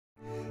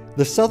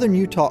The Southern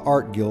Utah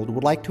Art Guild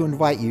would like to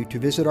invite you to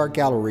visit our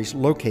galleries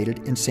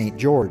located in St.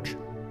 George.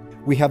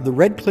 We have the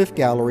Red Cliff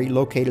Gallery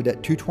located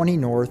at 220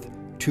 North,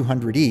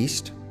 200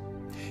 East.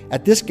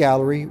 At this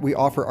gallery, we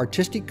offer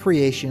artistic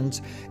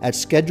creations at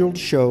scheduled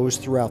shows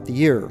throughout the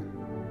year.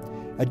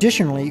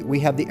 Additionally,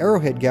 we have the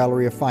Arrowhead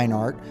Gallery of Fine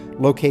Art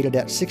located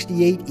at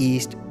 68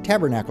 East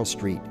Tabernacle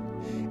Street,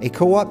 a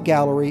co-op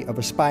gallery of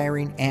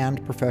aspiring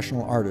and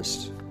professional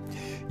artists.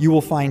 You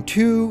will find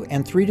 2-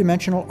 and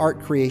 3-dimensional art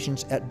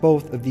creations at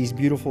both of these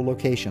beautiful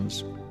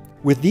locations.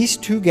 With these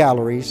 2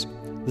 galleries,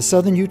 the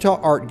Southern Utah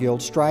Art Guild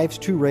strives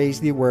to raise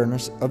the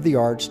awareness of the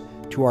arts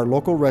to our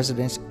local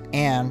residents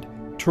and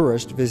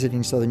tourists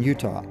visiting Southern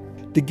Utah.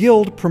 The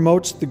Guild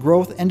promotes the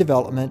growth and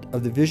development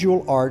of the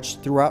visual arts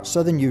throughout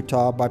Southern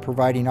Utah by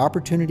providing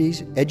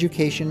opportunities,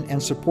 education,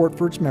 and support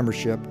for its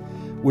membership,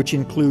 which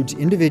includes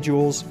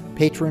individuals,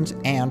 patrons,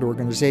 and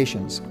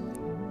organizations.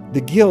 The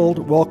Guild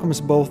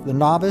welcomes both the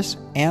novice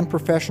and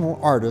professional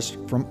artists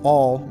from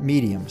all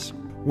mediums.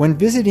 When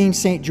visiting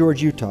St.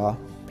 George, Utah,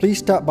 please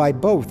stop by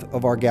both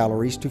of our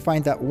galleries to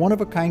find that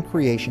one-of-a-kind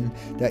creation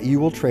that you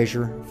will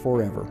treasure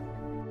forever.